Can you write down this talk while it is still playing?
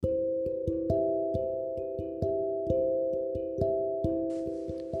2021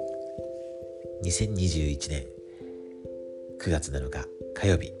年9月7日火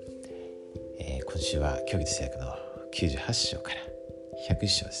曜日、今週は教義と制約の98章から101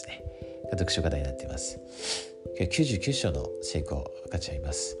章ですねが読書課題になっています。今日99章の成功を分かち合い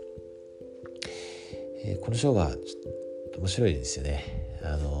ます。この章はちょっと面白いですよね。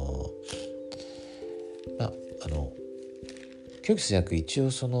教義と制約一応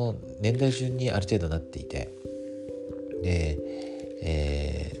その年代順にある程度なっていて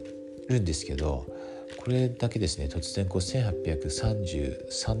るんですけど、これだけですね突然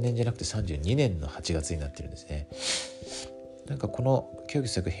1833年じゃなくて32年の8月になってるんですね。なんかこの教義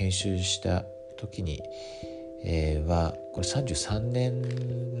と制約編集した時に、はこれ33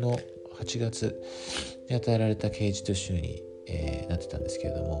年の8月に与えられた啓示と週に、なってたんですけ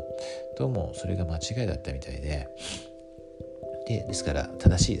れども、どうもそれが間違いだったみたいですから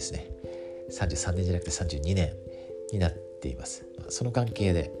正しいですね33年じゃなくて32年になっています。その関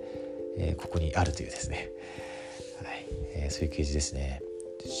係で、ここにあるというですね、そういう啓示ですね。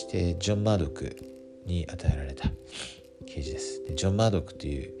そしてジョン・マードックに与えられた啓示です。でジョン・マードックと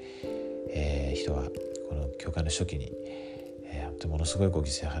いう、人はこの教会の初期に、本当にものすごいご犠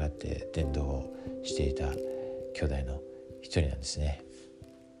牲を払って伝道をしていた兄弟の一人なんですね。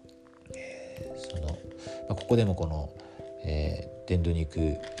ここでもこの、伝道に行く、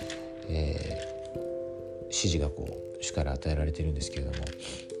指示が主から与えられているんですけれども、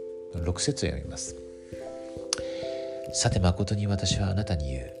6節を読みます。さて誠に私はあなた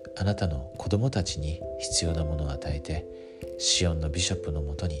に言う。あなたの子供たちに必要なものを与えてシオンのビショップの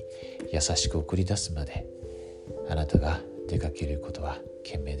もとに優しく送り出すまであなたが出かけることは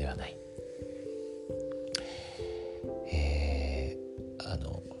賢明ではない。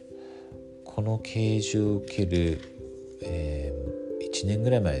この啓示を受ける、1年ぐ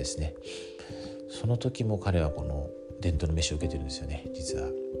らい前ですね。その時も彼はこの伝道の召しを受けてるんですよね、実は。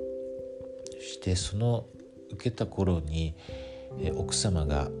そしてその受けた頃に、奥様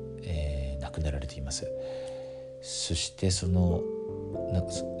が、亡くなられています。そしてその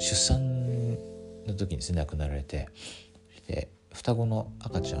出産の時にですね亡くなられて、そして双子の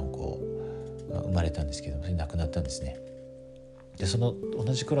赤ちゃんを生まれたんですけども、それ亡くなったんですね。でその同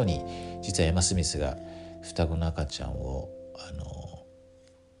じ頃に実はエマ・スミスが双子の赤ちゃんを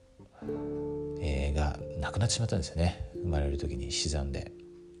が亡くなってしまったんですよね、生まれる時に死産で。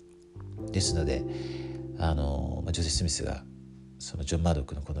ですのでジョセフ・スミスがそのジョン・マードッ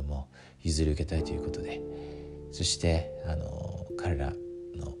クの子供を譲り受けたいということで、そして彼ら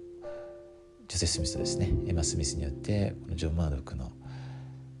のジョセフ・スミスとですねエマ・スミスによってこのジョン・マードックの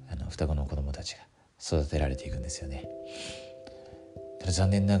双子の子供たちが育てられていくんですよね。ただ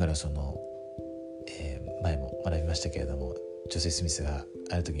残念ながら前も学びましたけれども、ジョセフ・スミスが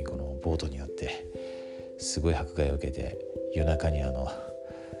ある時にこのボートによってすごい迫害を受けて、夜中に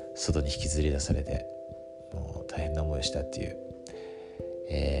外に引きずり出されてもう大変な思いをしたっていう、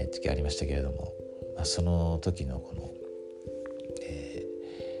時ありましたけれども、その時のこの、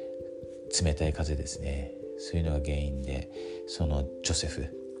冷たい風ですね、そういうのが原因でそのジョセフ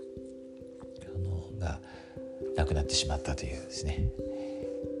が亡くなってしまったというですね、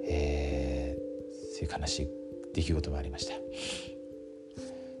そういう悲しい出来事もありました。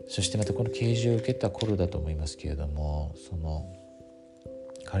そしてまたこの啓示を受けた頃だと思いますけれども、その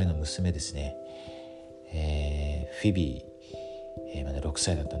彼の娘ですね、フィビー、まだ6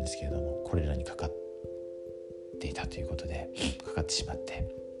歳だったんですけれども、コレラにかかっていたということでかかってしまって、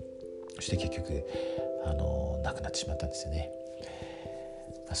そして結局亡くなってしまったんですよね。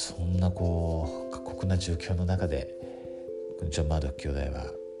そんな過酷な状況の中でジョン・マードック兄弟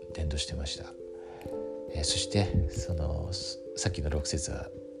は伝道してました。そしてさっきの6節は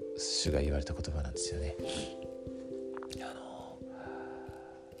主が言われた言葉なんですよね。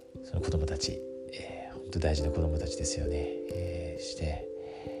その子供たち、本当大事な子供たちですよね。して、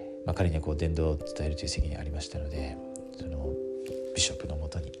彼には伝道を伝えるという責任がありましたので、そのビショップのも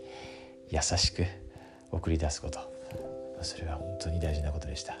とに優しく送り出すこと、それは本当に大事なこと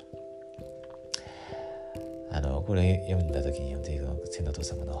でした。これ読んだ時に本当に天のお父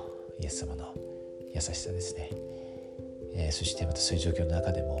様のイエス様の優しさですね。そしてまたそういう状況の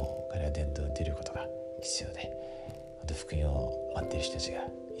中でも彼は伝道に出ることが必要で、また福音を待っている人たちが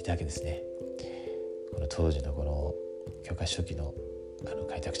いたわけですね。この当時のこの教会初期の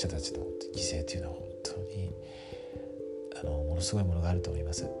開拓者たちの犠牲というのは本当にものすごいものがあると思い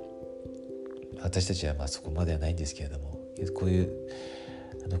ます。私たちはそこまではないんですけれども、こういう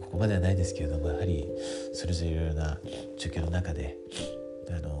ここまではないですけれども、やはりそれぞれいろいろな状況の中で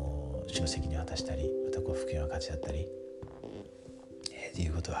主の責任を果たしたり、また福音を勝ち合ったり、とい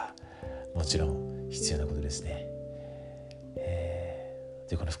うことはもちろん必要なことですね。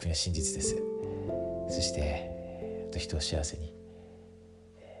でこの福音は真実です。そして人を幸せに、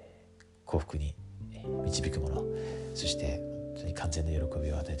幸福に導くもの、そして本当に完全な喜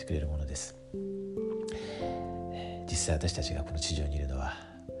びを与えてくれるものです。実際私たちがこの地上にいるのは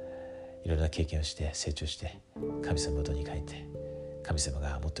いろんな経験をして成長して神様の元に帰って神様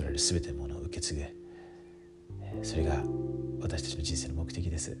が持っておられる全てのものを受け継ぐ、それが私たちの人生の目的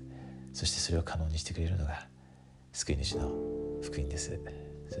です。そしてそれを可能にしてくれるのが救い主の福音です。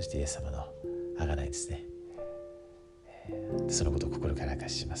そしてイエス様の贖いですね。そのことを心から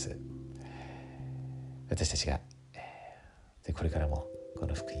証しします。私たちがでこれからもこ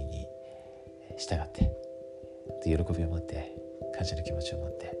の福音に従って喜びを持って感謝の気持ちを持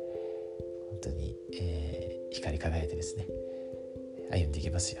って本当に、光り輝いてですね歩んでいけ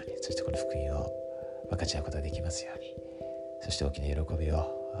ますように、そしてこの福音を分かち合うことができますように、そして大きな喜び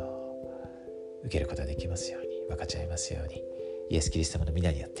を受けることができますように、分かち合いますように、イエス・キリスト様の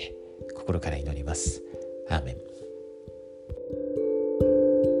皆によって心から祈ります。アーメン。